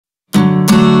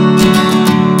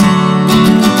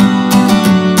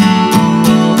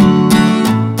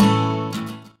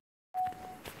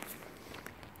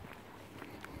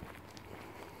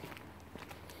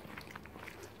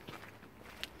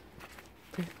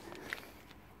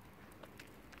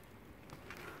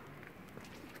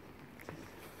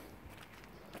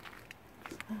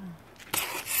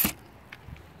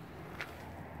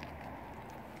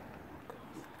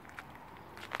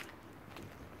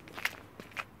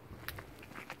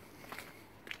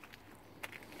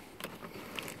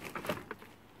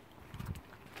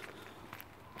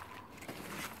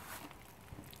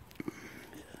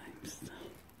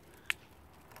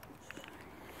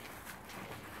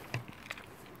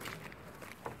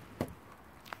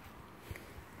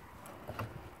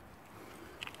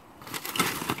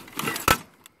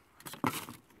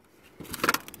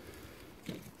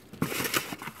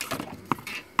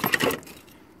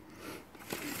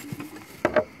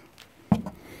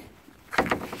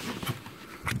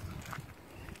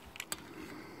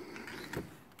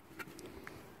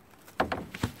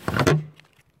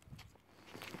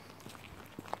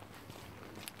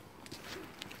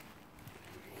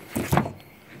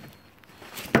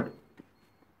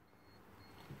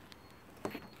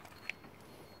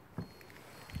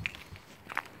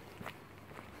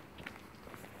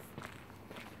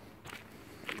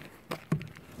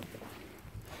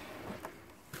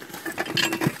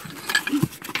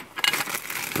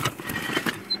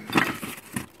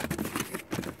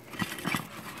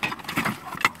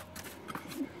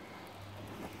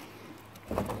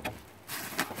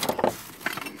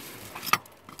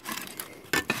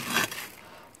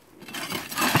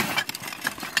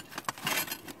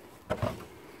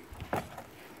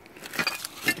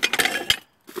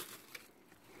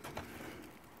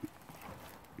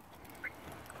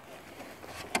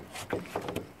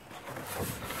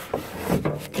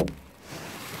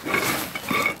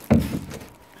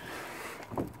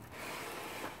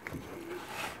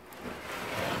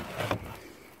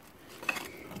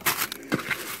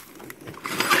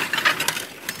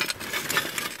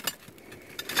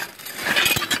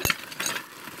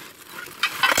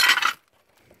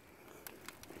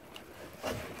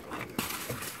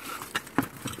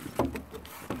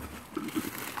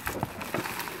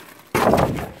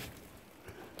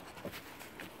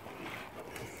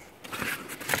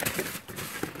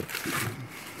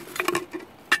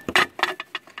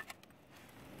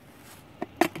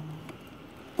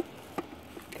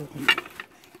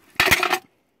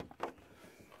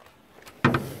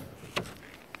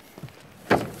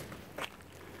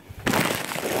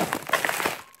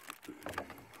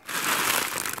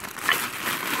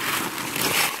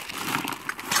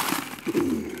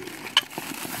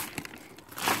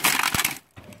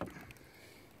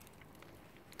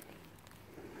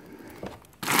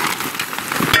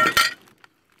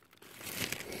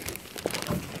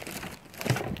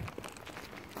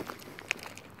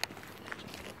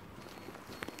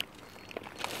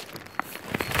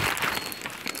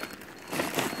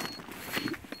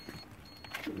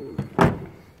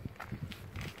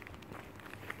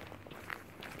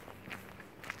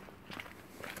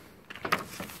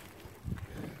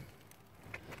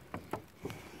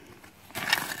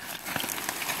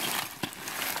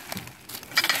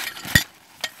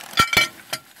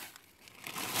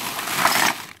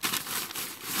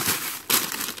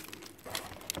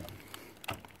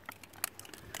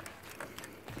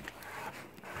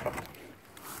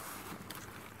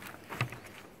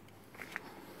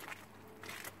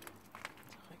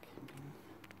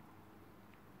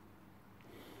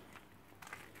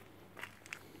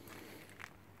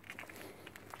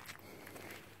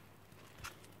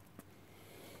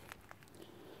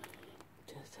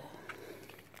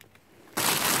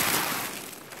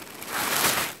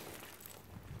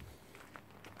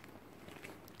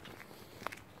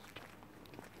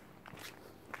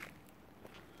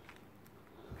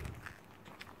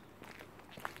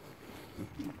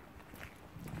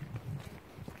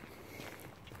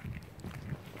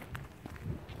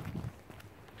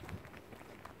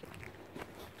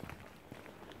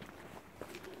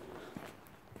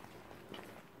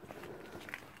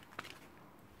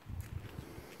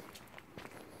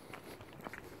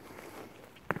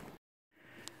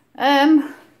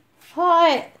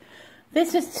Hi.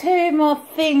 This is two more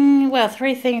things, well,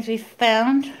 three things we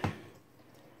found.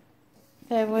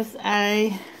 There was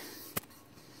a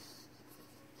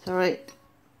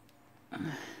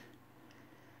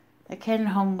Ken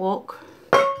Homewalk.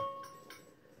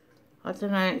 I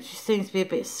don't know, it just seems to be a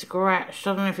bit scratched.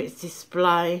 I don't know if it's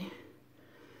display.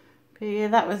 But yeah,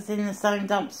 that was in the same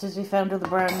dumpsters we found all the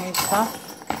brand new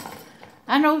stuff.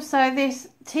 And also this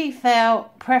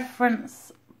Tefal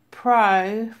Preference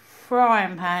Pro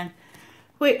frying pan,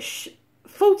 which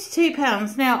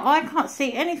 £42. Now I can't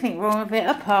see anything wrong with it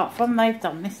apart from they've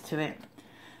done this to it.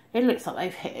 It looks like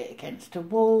they've hit it against a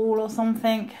wall or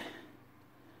something.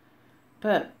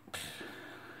 But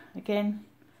again,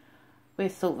 we'll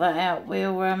sort that out.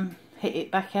 We'll hit it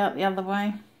back out the other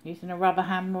way using a rubber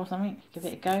hammer or something. Give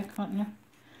it a go, can't you?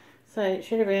 So it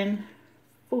should have been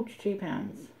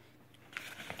 £42.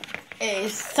 It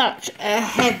is such a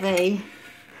heavy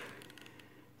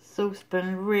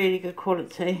saucepan, really good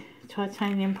quality,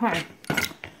 titanium pro.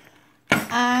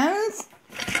 And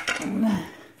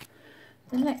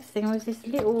the next thing was this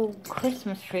little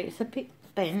Christmas tree. It's a bit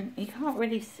bent, you can't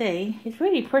really see. It's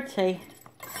really pretty.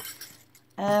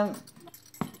 They've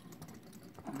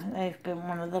been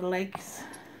one of the legs,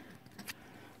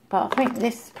 but I think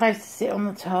this is supposed to sit on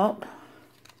the top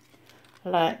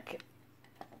like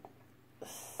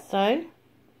so.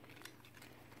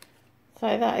 So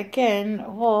that again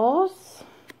was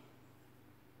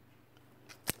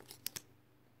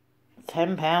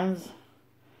 £10.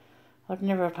 I'd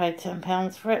never have paid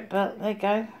 £10 for it, but there you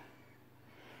go.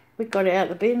 We got it out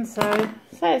of the bin, so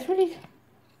it's really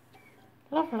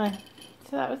lovely.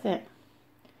 So that was it.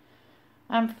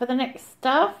 And for the next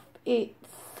stuff, it's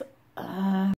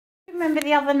remember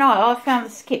the other night I found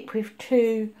the skip with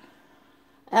two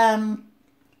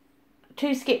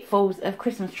skipfuls of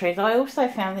Christmas trees. I also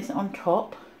found this on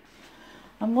top,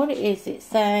 and what it is,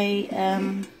 it's a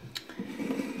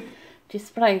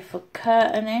display for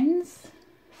curtain ends,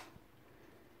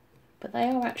 but they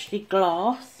are actually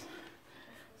glass.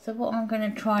 So what I'm going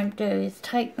to try and do is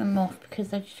take them off, because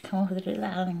they just come off with a little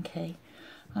Allen key,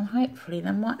 and hopefully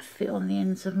they might fit on the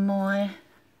ends of my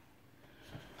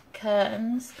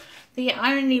curtains. The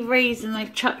only reason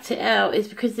they've chucked it out is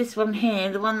because this one here,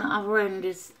 the one at the other end,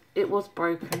 it was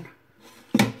broken.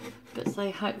 But so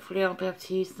hopefully I'll be able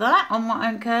to use that on my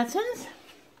own curtains.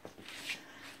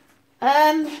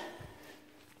 Let's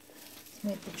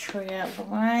move the tree out of the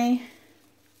way.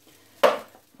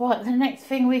 Right, the next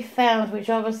thing we found, which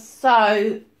I was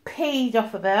so peed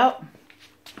off about,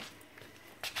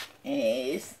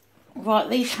 is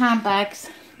these handbags.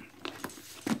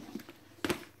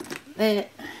 They're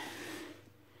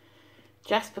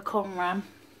Jasper Conran.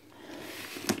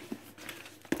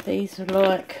 These are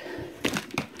like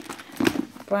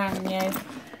brand new,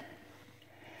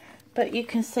 but you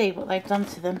can see what they've done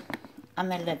to them,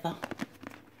 and they're leather.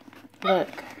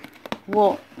 Look,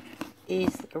 what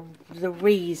is the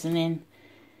reasoning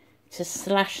to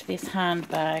slash this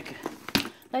handbag?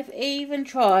 They've even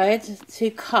tried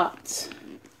to cut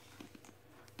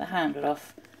the handle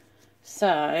off.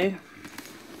 So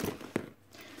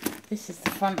this is the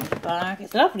front of the bag.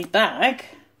 It's a lovely bag.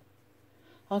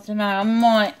 I don't know, I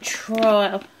might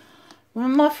try.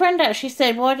 My friend actually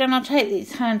said, why don't I take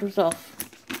these handles off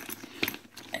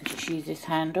and just use this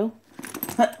handle.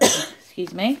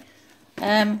 Excuse me.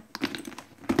 But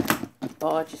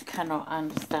I just cannot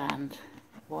understand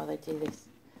why they do this.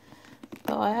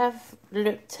 But I have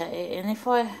looked at it, and if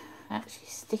I actually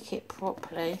stick it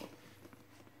properly,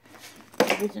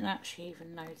 I wouldn't actually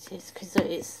even notice, because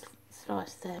it's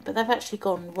sliced there. But they've actually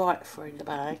gone right through the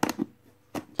bag.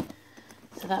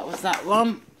 So that was that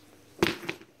one.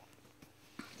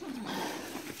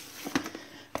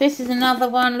 This is another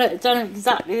one. Look, done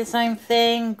exactly the same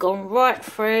thing. Gone right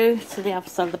through to the other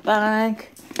side of the bag.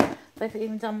 They've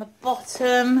even done the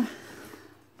bottom.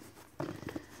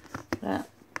 Look.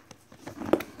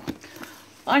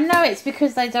 I know it's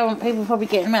because they don't want people probably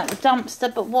getting them out of the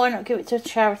dumpster, but why not give it to a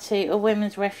charity or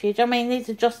women's refuge? I mean, these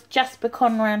are just Jasper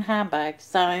Conran handbags,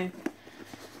 so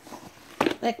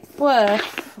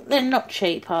they're not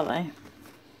cheap, are they?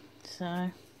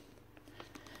 So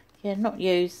yeah, not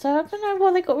used. So I don't know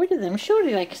why they got rid of them.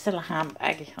 Surely they could sell a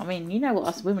handbag. I mean, you know what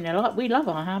us women are like. We love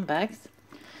our handbags.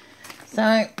 So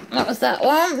that was that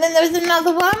one. Then there was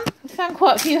another one. We found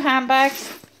quite a few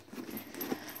handbags.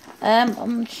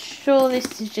 I'm sure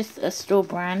this is just a store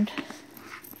brand.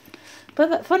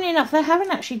 But funny enough, they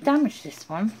haven't actually damaged this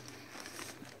one.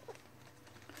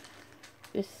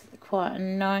 This is quite a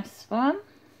nice one.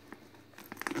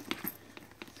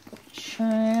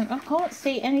 I can't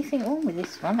see anything wrong with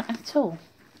this one at all.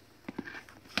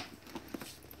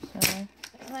 So,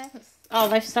 oh,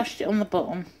 they've stashed it on the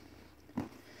bottom.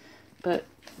 But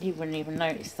you wouldn't even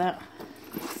notice that.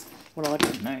 Well, I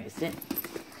didn't notice it.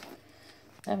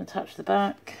 They haven't touched the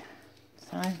back.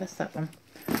 So that's that one.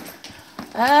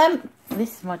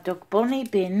 This is my dog Bonnie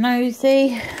being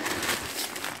nosy.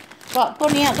 Right,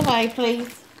 Bonnie, out the way,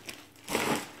 please.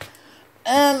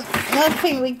 Another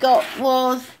thing we got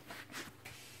was,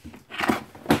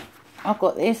 I've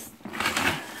got this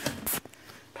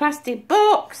plastic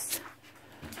box,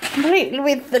 completely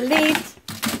with the lid.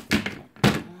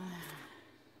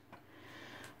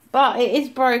 But it is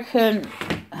broken.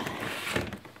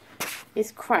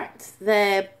 It's cracked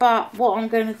there, but what I'm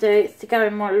going to do is to go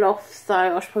in my loft, so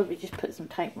I should probably just put some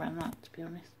tape around that, to be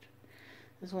honest.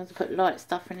 As long as I put light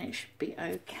stuff in it, should be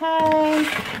okay.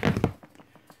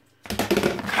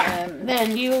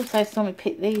 Then you also saw me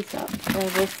pick these up. So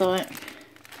there's like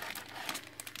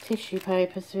tissue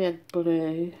paper, so we had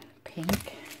blue,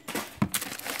 pink,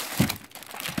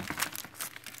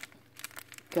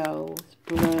 gold,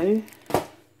 blue.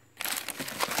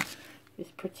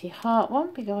 This pretty heart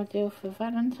one, big ideal for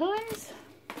Valentine's.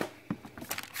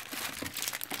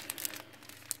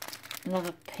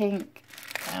 Another pink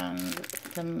and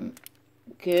some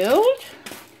gold.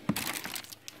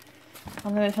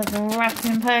 And then we've had some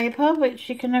wrapping paper, which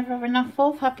you can never have enough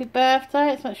of. Happy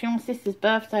birthday. It's actually my sister's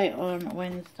birthday on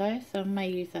Wednesday, so I may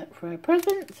use that for a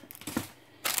present.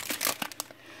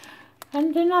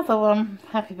 And another one,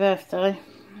 happy birthday.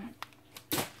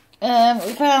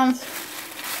 We found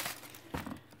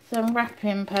some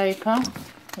wrapping paper,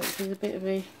 which is a bit of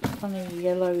a funny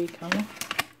yellowy colour.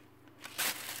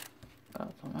 I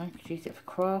don't know, could use it for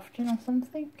crafting or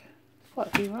something. Quite a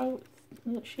few rolls,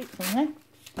 little sheets on there.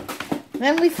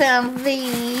 Then we found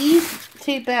these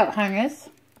two belt hangers.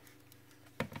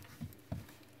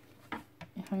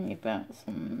 You hang your belts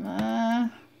on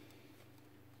there.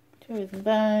 Two of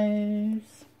those.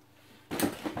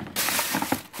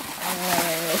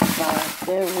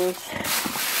 There was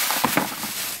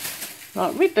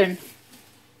like ribbon.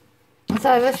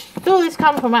 So all this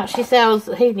company actually sells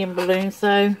helium balloons,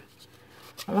 so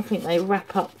I think they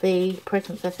wrap up the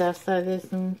presents themselves. So there's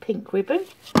some pink ribbon,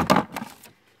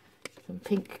 some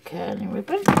pink curling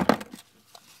ribbon,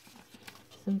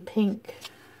 some pink,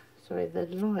 sorry the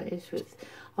light is with,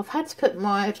 I've had to put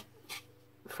my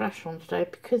flash on today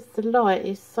because the light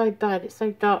is so bad, it's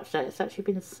so dark today, it's actually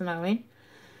been snowing.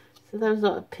 So that was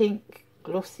like a pink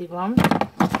glossy one.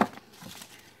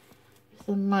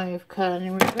 Some mauve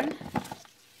curling ribbon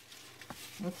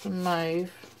and some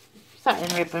mauve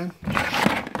satin ribbon.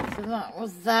 So that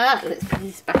was that. Let's put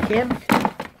this back in.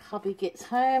 Hubby gets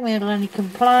home, he'll only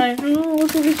complain, oh,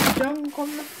 there's junk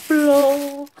on the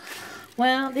floor.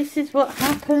 Well, this is what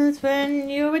happens when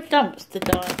you're a dumpster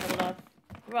diver, love.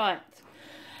 Right.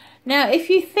 Now, if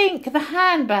you think the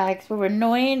handbags were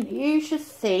annoying, you should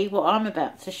see what I'm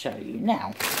about to show you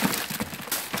now.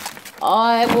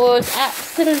 I was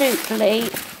absolutely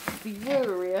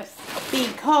furious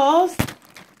because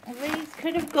these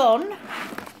could have gone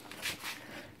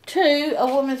to a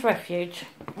woman's refuge.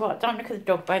 Right, don't look at the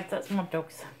dog bags, that's my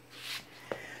dog's.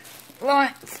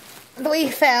 Right, we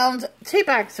found 2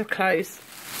 bags of clothes.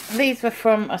 These were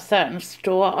from a certain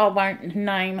store. I won't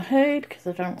name who because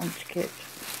I don't want to get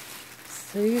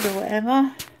sued or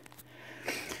whatever.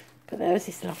 But there was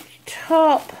this lovely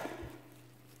top.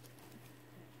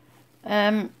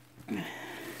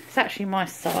 It's actually my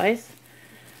size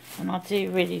and I do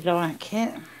really like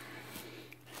it,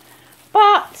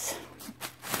 but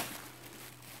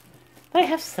they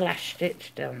have slashed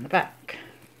it down the back.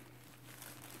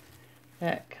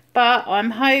 Look, but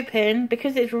I'm hoping,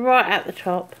 because it's right at the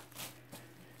top,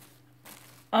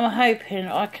 I'm hoping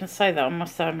I can sew that on my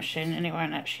sewing machine and it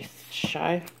won't actually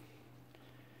show.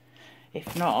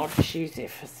 If not, I'll just use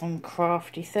it for some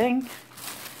crafty thing.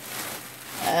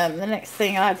 The next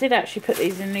thing, I did actually put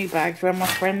these in new bags around my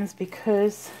friends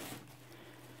because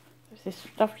there's this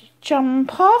lovely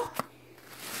jumper.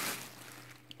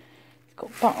 It's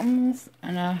got buttons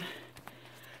and a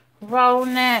roll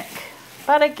neck.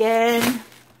 But again,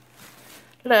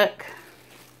 look,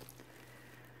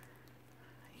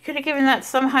 you could have given that to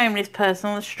some homeless person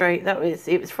on the street.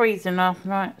 It was freezing last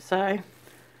night, so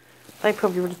they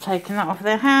probably would have taken that off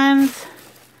their hands.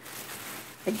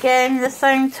 Again, the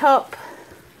same top.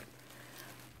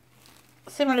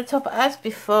 Similar top as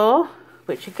before,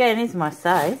 which again is my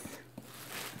size.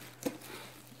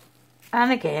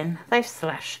 And again, they've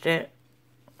slashed it.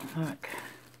 Look.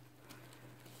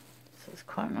 So it's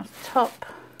quite a nice top.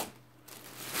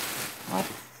 I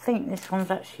think this one's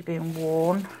actually been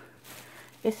worn.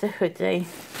 It's a hoodie.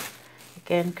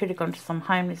 Again, could have gone to some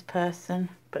homeless person.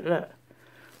 But look,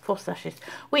 4 sashes.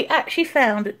 We actually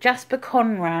found Jasper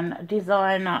Conran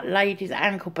designer ladies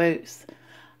ankle boots,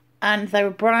 and they were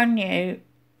brand new.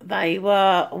 They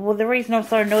were, well, the reason I was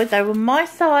so annoyed, they were my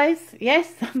size,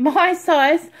 yes, my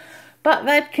size, but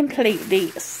they'd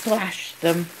completely slashed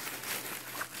them.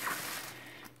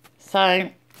 So,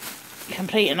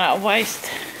 complete and utter waste.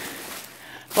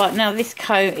 Right, now this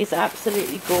coat is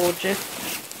absolutely gorgeous.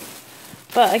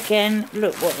 But again,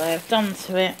 look what they have done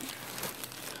to it.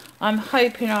 I'm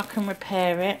hoping I can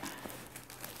repair it,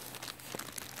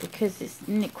 because it's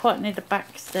quite near the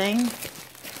back seam.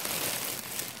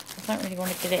 I don't really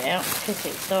want to get it out because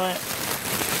it's like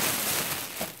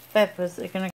feathers are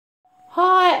going to...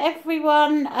 Hi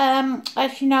everyone,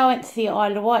 as you know, I went to the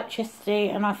Isle of Wight yesterday,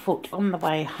 and I thought on the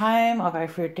way home I'll go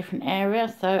through a different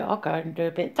area, so I'll go and do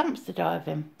a bit of dumpster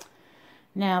diving.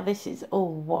 Now this is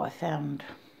all what I found.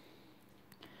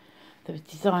 There was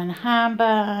designer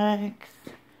handbags,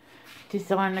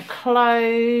 designer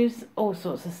clothes, all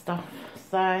sorts of stuff.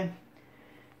 So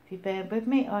if you bear with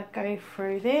me, I go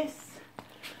through this.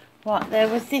 Right, there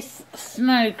was this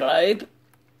snow globe.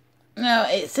 Now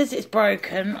it says it's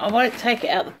broken. I won't take it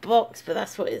out of the box, but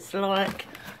that's what it's like.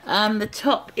 The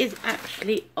top is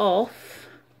actually off,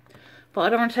 but I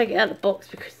don't want to take it out of the box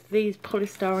because these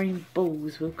polystyrene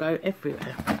balls will go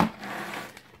everywhere.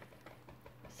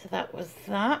 So that was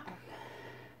that.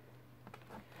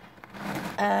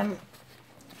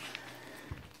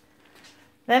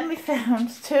 Then we found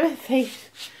 2 of these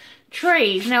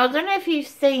trees. Now I don't know if you've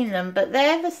seen them, but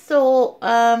they're the sort,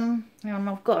 and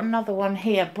I've got another one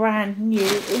here, brand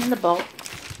new in the box.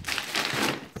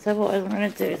 So what I'm going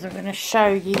to do is I'm going to show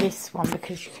you this one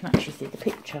because you can actually see the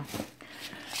picture.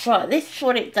 Right, this is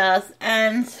what it does,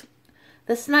 and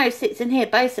the snow sits in here.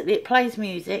 Basically it plays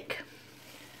music,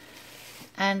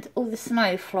 and all the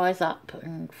snow flies up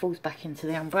and falls back into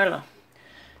the umbrella.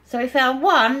 So we found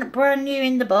one brand new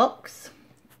in the box.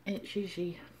 It's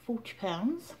usually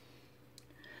 £40.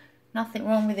 Nothing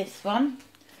wrong with this one.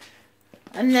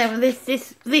 And then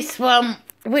this one,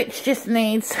 which just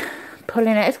needs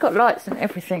pulling out. It's got lights and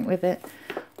everything with it.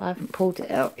 I haven't pulled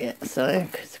it out yet, so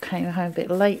because I came home a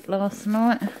bit late last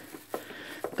night.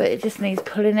 But it just needs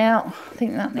pulling out. I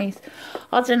think that needs,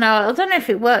 I don't know if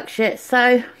it works yet.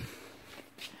 So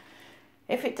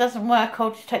if it doesn't work,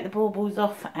 I'll just take the baubles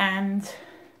off and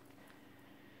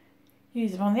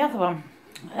use them on the other one.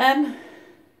 A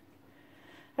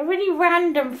really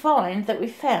random find that we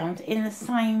found in the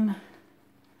same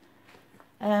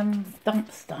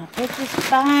dumpster. There's this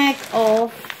bag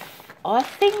of, I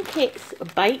think it's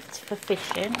bait for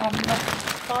fishing. I'm not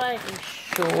entirely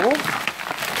sure.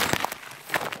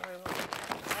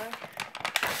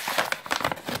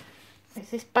 Is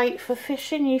this bait for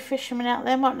fishing? You fishermen out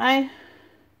there might know.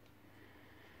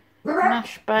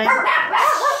 Mash bait.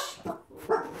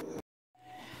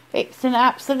 It's an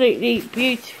absolutely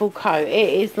beautiful coat.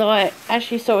 It is like,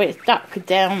 as you saw, it's duck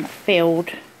down filled.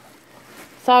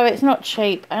 So it's not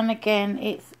cheap. And again,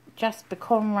 it's Jasper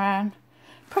Conran.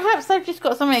 Perhaps they've just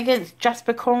got something against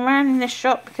Jasper Conran in this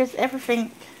shop, because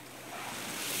everything,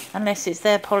 unless it's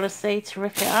their policy to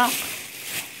rip it up.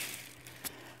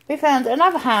 We found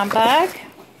another handbag.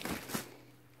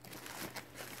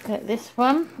 Get this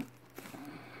one.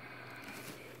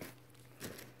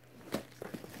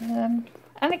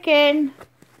 And again,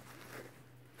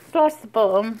 slice the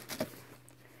bottom.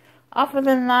 Other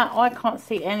than that, I can't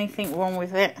see anything wrong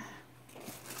with it.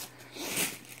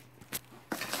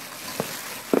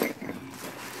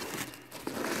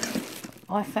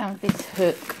 I found this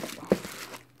hook.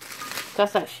 It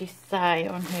does actually say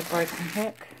on here broken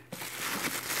hook.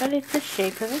 But it's the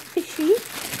shape of a fishy.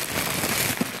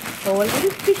 Oh, a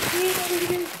little fishy, a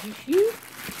little fishy.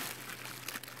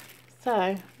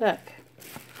 So, look.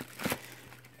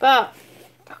 But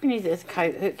I can use it as a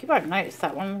coat hook. You won't notice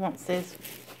that one once there's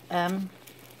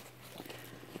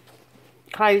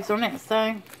clothes on it,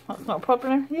 so that's not a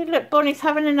problem. Yeah, look, Bonnie's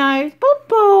having a nose.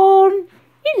 Bon,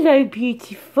 hello,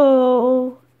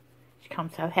 beautiful. She come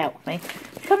to help me.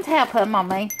 She come to help her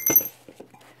mummy.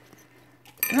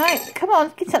 No, come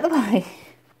on, get out of the way.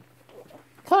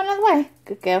 Come on, out of the way.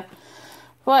 Good girl.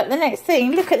 Right, the next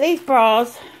thing, look at these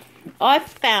bras. I've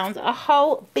found a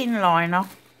whole bin liner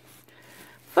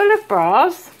full of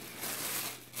bras,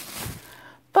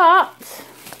 but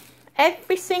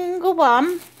every single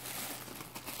one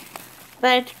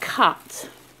they'd cut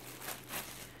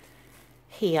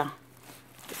here,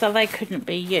 so they couldn't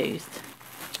be used.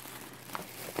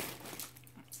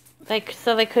 They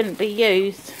couldn't be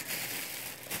used.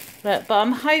 Look, but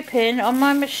I'm hoping on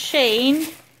my machine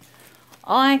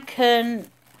I can,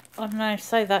 I don't know,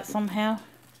 sew that somehow,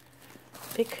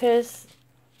 because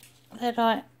They're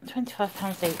like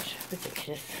 £25 each.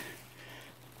 Ridiculous.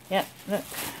 Yep, look.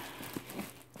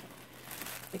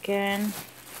 Again.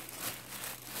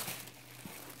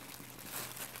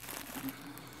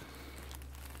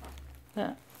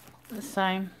 Look, the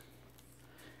same.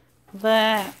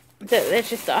 There's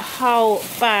just a whole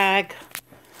bag.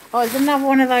 Oh, there's another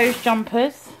one of those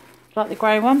jumpers, like the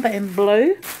grey one, but in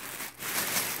blue.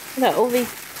 Look, all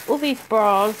these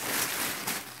bras.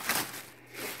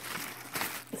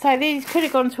 So these could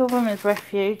have gone to a women's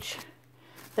refuge.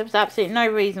 There was absolutely no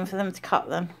reason for them to cut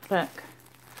them. Look.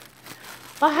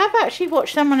 I have actually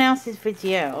watched someone else's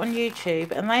video on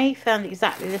YouTube and they found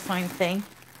exactly the same thing.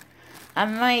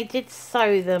 And they did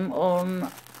sew them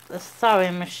on the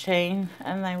sewing machine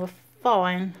and they were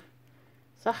fine.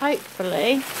 So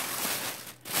hopefully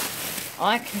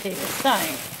I can do the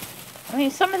same. I mean,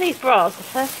 some of these bras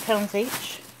are £30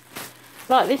 each.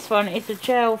 Like this one is a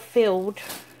gel filled.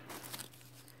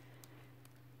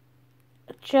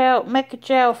 Mega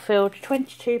gel filled,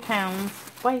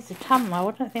 £22. Weighs a ton though,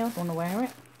 I don't think I'd want to wear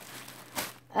it.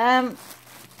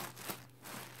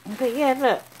 But yeah,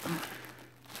 look.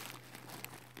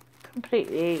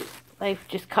 Completely, they've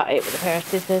just cut it with a pair of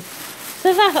scissors.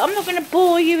 So that, I'm not going to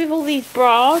bore you with all these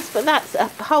bras, but that's a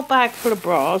whole bag full of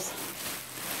bras.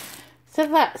 So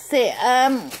that's it.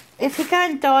 If you're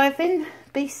going diving,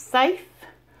 be safe.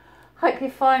 Hope you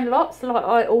find lots, like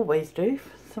I always do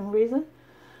for some reason.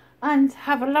 And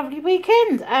have a lovely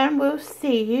weekend, and we'll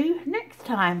see you next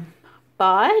time.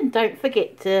 Bye, and don't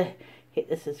forget to hit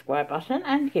the subscribe button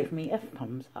and give me a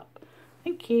thumbs up.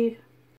 Thank you.